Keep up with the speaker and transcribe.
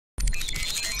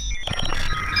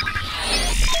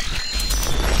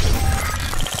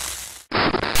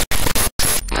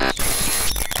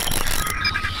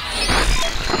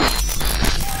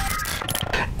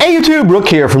Hey YouTube, Rook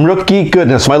here from Rook Geek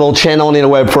Goodness, my little channel on the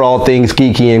interweb for all things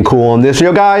geeky and cool. And this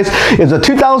video, guys, is a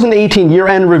 2018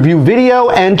 year-end review video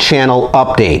and channel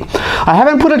update. I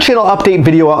haven't put a channel update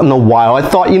video out in a while. I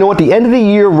thought, you know what, the end of the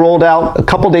year rolled out a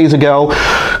couple days ago.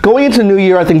 Going into New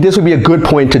Year, I think this would be a good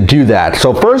point to do that.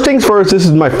 So first things first, this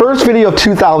is my first video of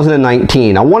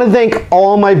 2019. I want to thank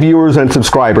all my viewers and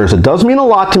subscribers. It does mean a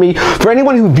lot to me for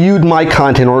anyone who viewed my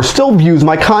content or still views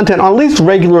my content on at least a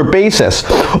regular basis.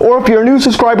 Or if you're a new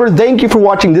subscriber, thank you for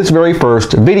watching this very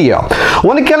first video. I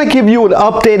want to kind of give you an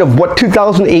update of what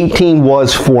 2018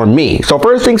 was for me. So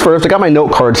first things first, I got my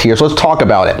note cards here, so let's talk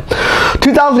about it.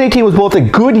 2018 was both a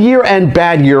good year and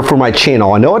bad year for my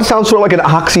channel. I know it sounds sort of like an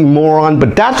oxymoron,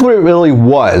 but that's what it really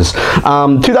was.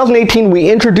 2018, we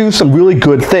introduced some really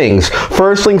good things.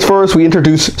 First things first, we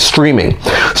introduced streaming.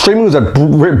 Streaming was a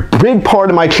big part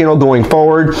of my channel going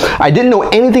forward. I didn't know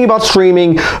anything about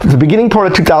streaming. The beginning part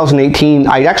of 2018,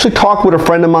 I actually talked with a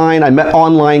friend of mine I met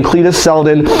online, Cletus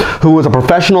Selden, who was a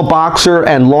professional boxer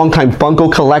and longtime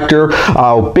Funko collector,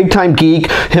 big time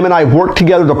geek. Him and I worked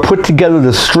together to put together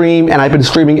the stream, and I've been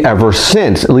streaming ever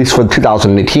since, at least for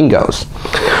 2018 goes.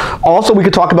 Also, we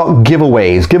could talk about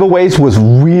giveaways. Giveaways was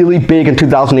really big in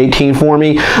 2018 for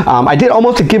me. I did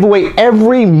almost a giveaway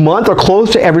every month or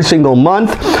close to every single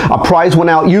month. A prize went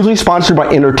out, usually sponsored by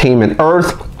Entertainment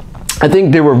Earth. I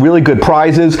think they were really good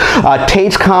prizes.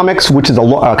 Tate's Comics, which is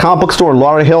a comic book store in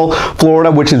Lauderhill, Florida,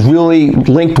 which is really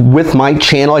linked with my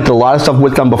channel. I did a lot of stuff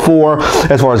with them before.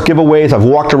 As far as giveaways, I've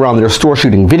walked around their store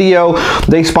shooting video.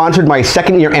 They sponsored my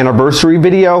second-year anniversary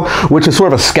video, which is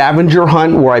sort of a scavenger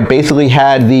hunt where I basically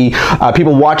had the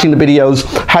people watching the videos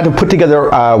had to put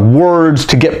together words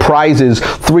to get prizes,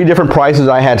 3 different prizes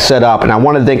I had set up. And I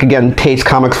want to thank, again, Tate's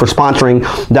Comics for sponsoring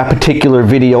that particular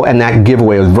video and that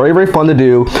giveaway. It was very, very fun to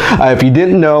do. If you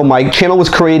didn't know, my channel was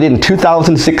created in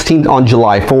 2016 on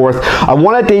July 4th. I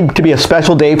wanted it to be a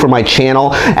special day for my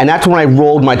channel, and that's when I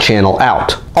rolled my channel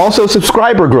out. Also,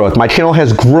 subscriber growth. My channel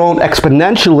has grown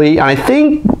exponentially, and I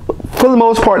think for the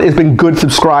most part, it's been good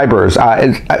subscribers.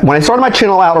 When I started my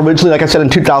channel out originally, like I said, in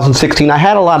 2016, I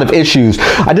had a lot of issues.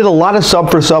 I did a lot of sub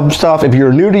for sub stuff. If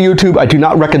you're new to YouTube, I do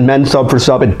not recommend sub for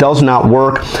sub. It does not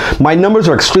work. My numbers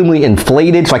are extremely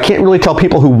inflated, so I can't really tell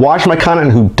people who watch my content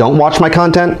and who don't watch my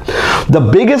content. The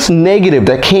biggest negative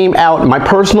that came out, in my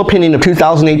personal opinion, of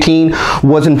 2018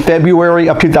 was in February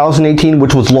of 2018,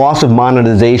 which was loss of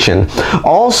monetization.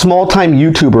 All small-time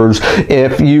YouTubers,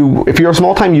 if you're a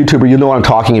small-time YouTuber, you know what I'm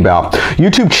talking about.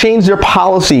 YouTube changed their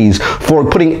policies for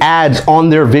putting ads on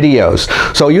their videos.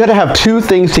 So you had to have 2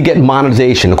 things to get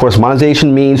monetization. Of course,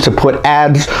 monetization means to put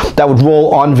ads that would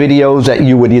roll on videos that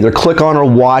you would either click on or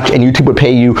watch, and YouTube would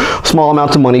pay you small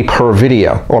amounts of money per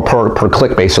video, or per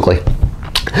click, basically.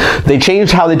 They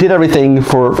changed how they did everything in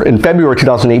February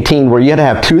 2018, where you had to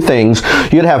have 2 things.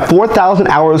 You had to have 4,000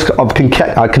 hours of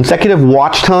consecutive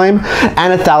watch time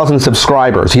and 1,000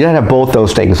 subscribers. You had to have both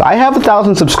those things. I have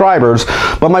 1,000 subscribers,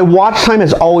 but my watch time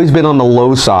has always been on the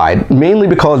low side, mainly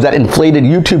because that inflated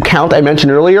YouTube count I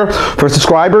mentioned earlier for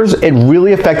subscribers, it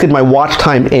really affected my watch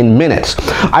time in minutes.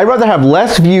 I'd rather have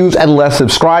less views and less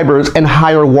subscribers and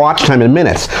higher watch time in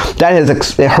minutes. That has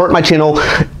hurt my channel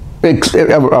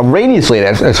erroneously.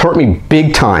 It's hurt me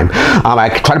big time. I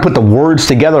try to put the words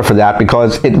together for that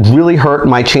because it really hurt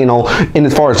my channel in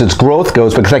as far as its growth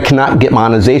goes, because I cannot get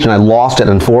monetization. I lost it,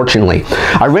 unfortunately.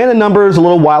 I ran the numbers a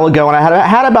little while ago, and I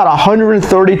had about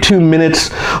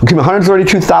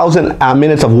 132,000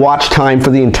 minutes of watch time for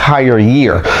the entire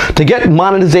year. To get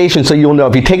monetization, so you'll know,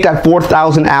 if you take that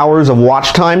 4,000 hours of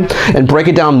watch time and break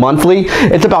it down monthly,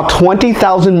 it's about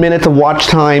 20,000 minutes of watch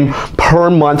time per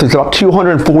month. It's about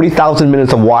 240,000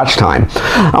 minutes of watch time.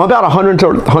 I'm about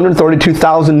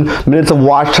 132,000 minutes of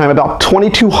watch time, about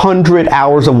 2,200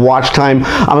 hours of watch time.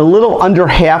 I'm a little under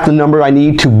half the number I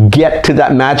need to get to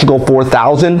that magical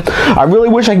 4,000. I really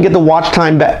wish I could get the watch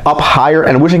time up higher,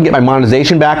 and I wish I could get my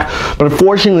monetization back, but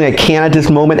unfortunately I can't at this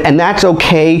moment, and that's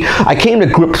okay. I came to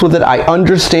grips with it. I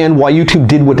understand why YouTube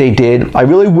did what they did. I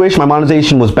really wish my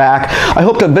monetization was back. I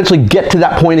hope to eventually get to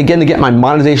that point again, to get my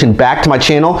monetization back to my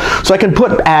channel, so I can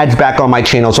put ads back on my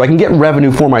channel, so I can get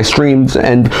revenue for my streams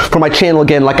and for my channel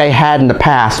again like I had in the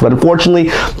past. But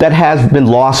unfortunately, that has been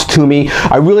lost to me.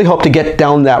 I really hope to get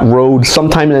down that road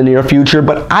sometime in the near future,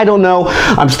 but I don't know.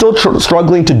 I'm still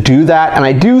struggling to do that, and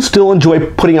I do still enjoy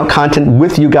putting out content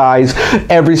with you guys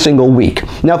every single week.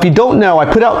 Now, if you don't know,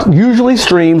 I put out usually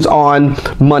streams on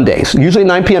Mondays, usually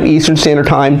 9 p.m. Eastern Standard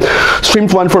Time.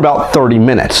 Streams run for about 30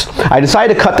 minutes. I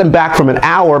decided to cut them back from an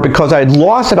hour because I had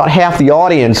lost about half the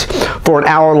audience for an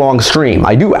hour-long stream.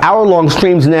 I do hour-long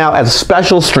streams now as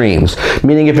special streams,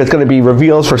 meaning if it's going to be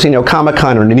reveals for San Diego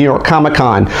Comic-Con or New York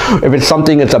Comic-Con, if it's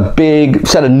something that's a big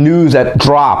set of news that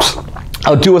drops,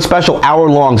 I'll do a special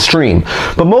hour-long stream.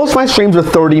 But most of my streams are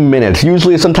 30 minutes.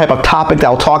 Usually it's some type of topic that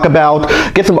I'll talk about,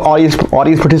 get some audience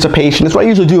participation. That's what I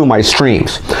usually do in my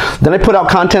streams. Then I put out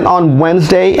content on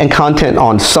Wednesday and content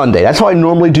on Sunday. That's how I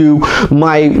normally do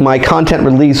my content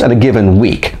release in a given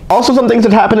week. Also, some things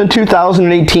that happened in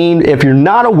 2018. If you're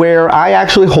not aware, I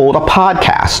actually hold a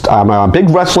podcast. I'm a big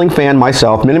wrestling fan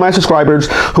myself. Many of my subscribers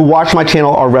who watch my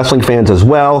channel are wrestling fans as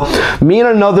well. Me and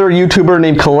another YouTuber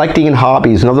named Collecting and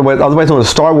Hobbies, otherwise known as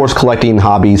Star Wars Collecting and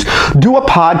Hobbies, do a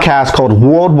podcast called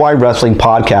Worldwide Wrestling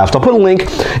Podcast. I'll put a link in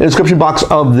the description box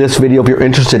of this video if you're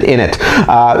interested in it.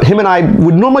 Him and I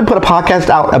would normally put a podcast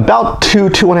out about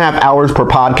 2.5 hours per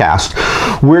podcast.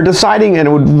 We're deciding, and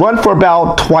it would run for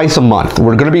about twice a month.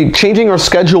 We're going to be changing our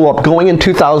schedule up going in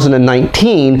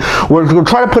 2019. We're going to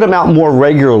try to put them out more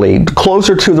regularly,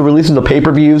 closer to the releases of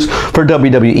pay-per-views for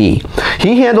WWE.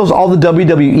 He handles all the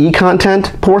WWE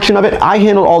content portion of it. I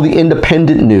handle all the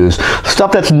independent news,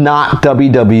 stuff that's not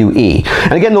WWE.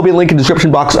 And again, there'll be a link in the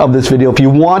description box of this video if you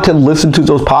want to listen to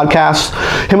those podcasts.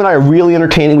 Him and I are really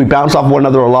entertaining. We bounce off one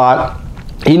another a lot.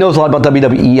 He knows a lot about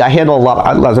WWE. I handle a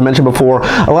lot, as I mentioned before,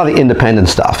 a lot of independent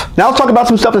stuff. Now let's talk about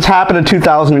some stuff that's happened in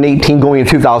 2018 going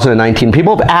into 2019.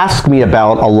 People have asked me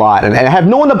about a lot, and I have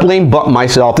no one to blame but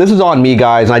myself. This is on me,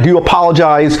 guys, and I do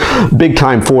apologize big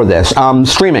time for this.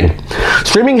 Streaming.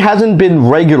 Streaming hasn't been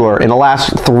regular in the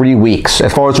last 3 weeks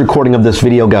as far as recording of this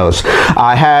video goes.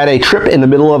 I had a trip in the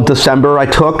middle of December I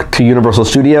took to Universal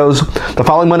Studios. The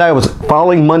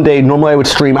following Monday, normally I would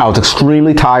stream. I was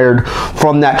extremely tired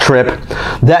from that trip.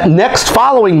 That next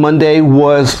following Monday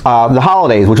was the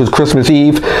holidays, which was Christmas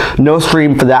Eve. No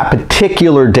stream for that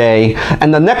particular day.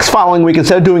 And the next following week,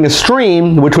 instead of doing a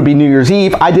stream, which would be New Year's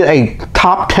Eve, I did a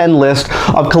top 10 list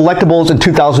of collectibles in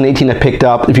 2018 I picked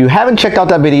up. If you haven't checked out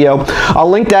that video, I'll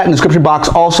link that in the description box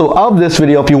also of this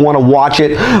video if you want to watch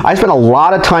it. I spent a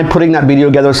lot of time putting that video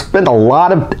together, spent a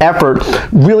lot of effort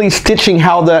really stitching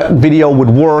how that video would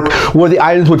work, where the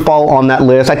items would fall on that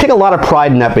list. I take a lot of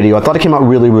pride in that video. I thought it came out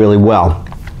really, really well.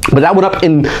 But that went up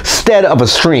instead of a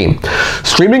stream.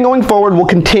 Streaming going forward will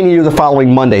continue the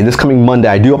following Monday, this coming Monday.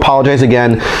 I do apologize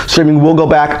again. Streaming will go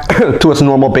back to its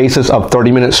normal basis of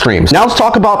 30-minute streams. Now let's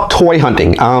talk about toy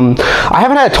hunting. I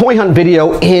haven't had a toy hunt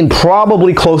video in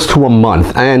probably close to a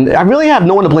month, and I really have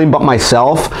no one to blame but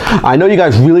myself. I know you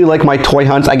guys really like my toy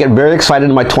hunts. I get very excited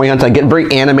in my toy hunts. I get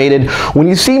very animated. When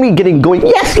you see me going,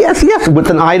 yes, yes, yes,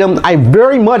 with an item, I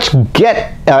very much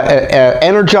get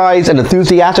energized and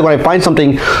enthusiastic when I find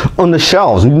something on the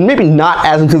shelves. Maybe not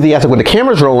as enthusiastic when the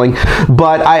camera's rolling,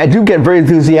 but I do get very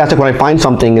enthusiastic when I find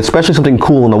something, especially something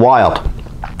cool in the wild.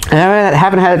 And I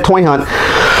haven't had a toy hunt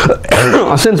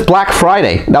since Black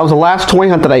Friday. That was the last toy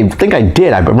hunt that I think I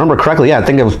did. I remember correctly. Yeah, I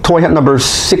think it was toy hunt number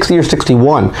 60 or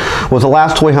 61 was the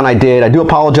last toy hunt I did. I do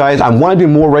apologize. I want to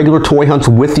do more regular toy hunts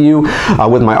with you,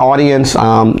 with my audience.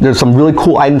 There's some really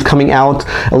cool items coming out,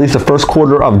 at least the first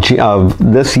quarter of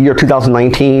this year,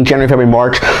 2019, January, February,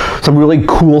 March. Some really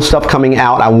cool stuff coming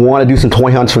out. I want to do some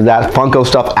toy hunts for that. Funko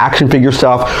stuff, action figure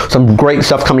stuff, some great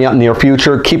stuff coming out in the near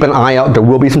future. Keep an eye out. There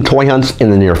will be some toy hunts in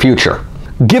the near future.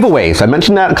 Giveaways. I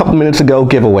mentioned that a couple minutes ago,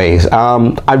 giveaways.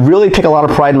 I really take a lot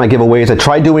of pride in my giveaways. I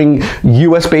try doing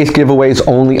US-based giveaways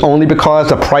only because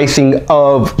the pricing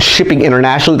of shipping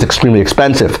internationally is extremely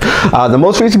expensive. The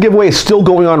most recent giveaway is still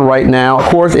going on right now.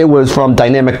 Of course, it was from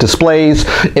Dynamic Displays.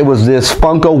 It was this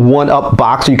Funko 1-Up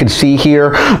box you can see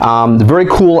here. Very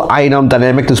cool item.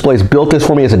 Dynamic Displays built this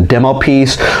for me as a demo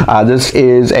piece. This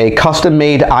is a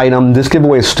custom-made item. This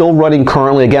giveaway is still running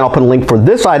currently. Again, I'll put a link for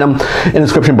this item in the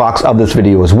description box of this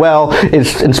video as well.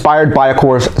 It's inspired by, of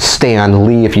course, Stan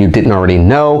Lee, if you didn't already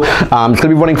know. It's going to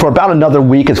be running for about another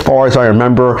week as far as I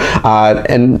remember,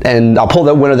 and I'll pull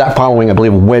the winner that following, I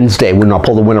believe, Wednesday, when I'll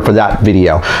pull the winner for that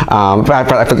video,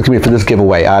 for this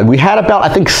giveaway. We had about,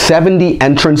 I think, 70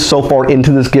 entrants so far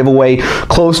into this giveaway,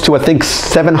 close to, I think,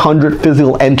 700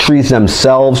 physical entries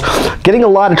themselves. Getting a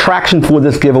lot of traction for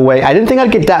this giveaway. I didn't think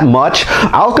I'd get that much.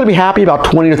 I was going to be happy about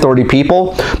 20 to 30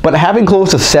 people, but having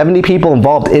close to 70 people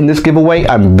involved in this giveaway,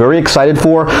 I'm very excited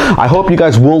for. I hope you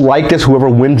guys will like this, whoever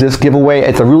wins this giveaway.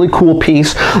 It's a really cool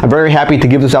piece. I'm very happy to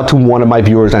give this out to one of my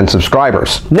viewers and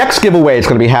subscribers. Next giveaway is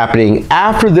going to be happening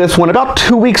after this one. About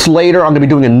 2 weeks later, I'm going to be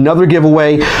doing another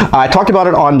giveaway. I talked about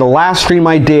it on the last stream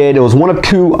I did. It was one of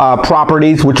two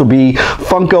properties, which will be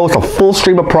Funko. It's a full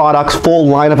stream of products, full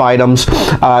line of items,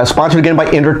 sponsored again by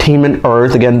Entertainment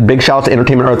Earth. Again, big shout out to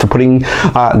Entertainment Earth for putting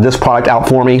this product out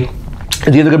for me.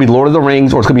 It's either going to be Lord of the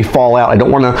Rings or it's going to be Fallout. I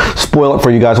don't want to spoil it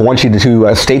for you guys. I want you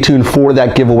to stay tuned for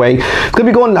that giveaway. It's going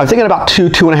to be going, I'm thinking about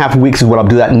 2.5 weeks is when I'll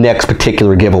do that next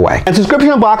particular giveaway. And subscription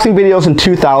unboxing videos in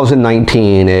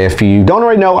 2019. If you don't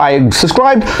already know, I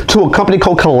subscribed to a company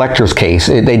called Collector's Case.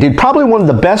 They did probably one of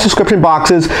the best subscription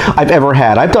boxes I've ever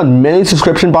had. I've done many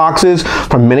subscription boxes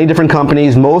from many different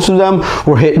companies. Most of them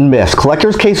were hit and miss.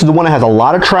 Collector's Case is the one that has a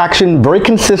lot of traction, very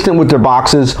consistent with their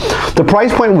boxes. The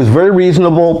price point was very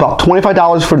reasonable, about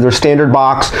 $25 for their standard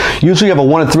box. Usually you have a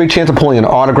 1 in 3 chance of pulling an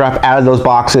autograph out of those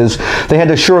boxes. They had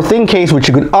the Sure Thing case, which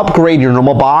you could upgrade your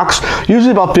normal box.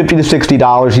 Usually about $50 to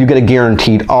 $60, you get a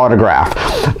guaranteed autograph.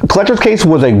 Collector's Case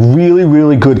was a really,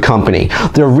 really good company.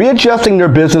 They're readjusting their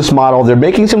business model. They're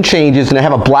making some changes, and they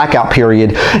have a blackout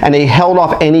period, and they held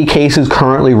off any cases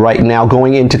currently right now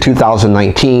going into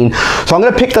 2019. So I'm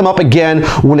going to pick them up again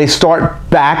when they start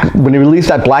back, when they release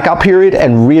that blackout period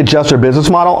and readjust their business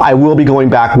model. I will be going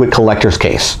back with Collector's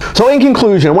Case. So in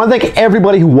conclusion, I want to thank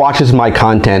everybody who watches my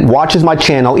content, watches my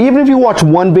channel. Even if you watch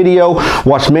one video,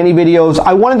 watch many videos,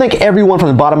 I want to thank everyone from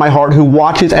the bottom of my heart who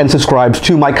watches and subscribes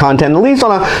to my content, at least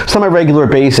on a semi-regular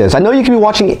basis. I know you can be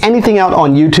watching anything out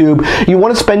on YouTube. You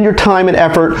want to spend your time and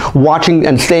effort watching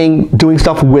and doing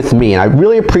stuff with me, and I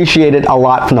really appreciate it a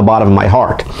lot from the bottom of my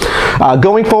heart.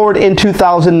 Going forward in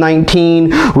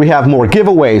 2019, we have more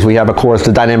giveaways. We have, of course,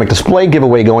 the dynamic display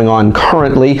giveaway going on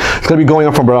currently. It's going to be going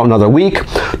on for about another week.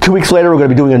 2 weeks later, we're going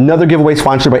to be doing another giveaway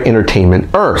sponsored by Entertainment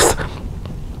Earth.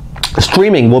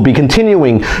 Streaming will be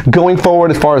continuing going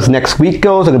forward as far as next week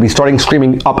goes. I'm going to be starting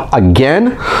streaming up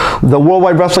again. The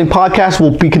Worldwide Wrestling Podcast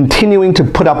will be continuing to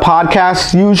put up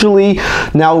podcasts, usually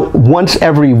now once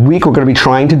every week. We're going to be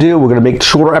trying to do. We're going to make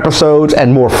shorter episodes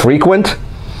and more frequent.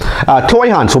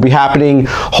 Toy hunts will be happening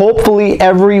hopefully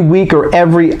every week or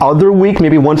every other week,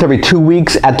 maybe once every 2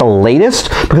 weeks at the latest,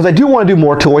 because I do want to do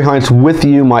more toy hunts with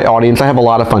you, my audience. I have a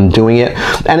lot of fun doing it.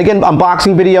 And again,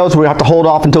 unboxing videos, we have to hold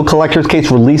off until Collector's Case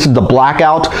releases the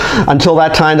blackout. Until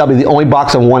that time, that'll be the only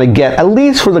box I want to get, at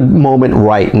least for the moment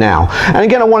right now. And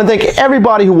again, I want to thank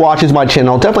everybody who watches my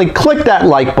channel. Definitely click that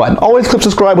like button. Always click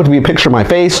subscribe, which will be a picture of my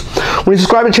face. When you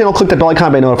subscribe to the channel, click that bell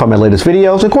icon to be notified of my latest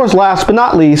videos. And of course, last but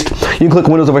not least, you can click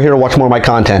Windows over here to watch more of my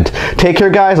content. Take care,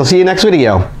 guys. I'll see you next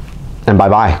video, and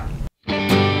bye-bye.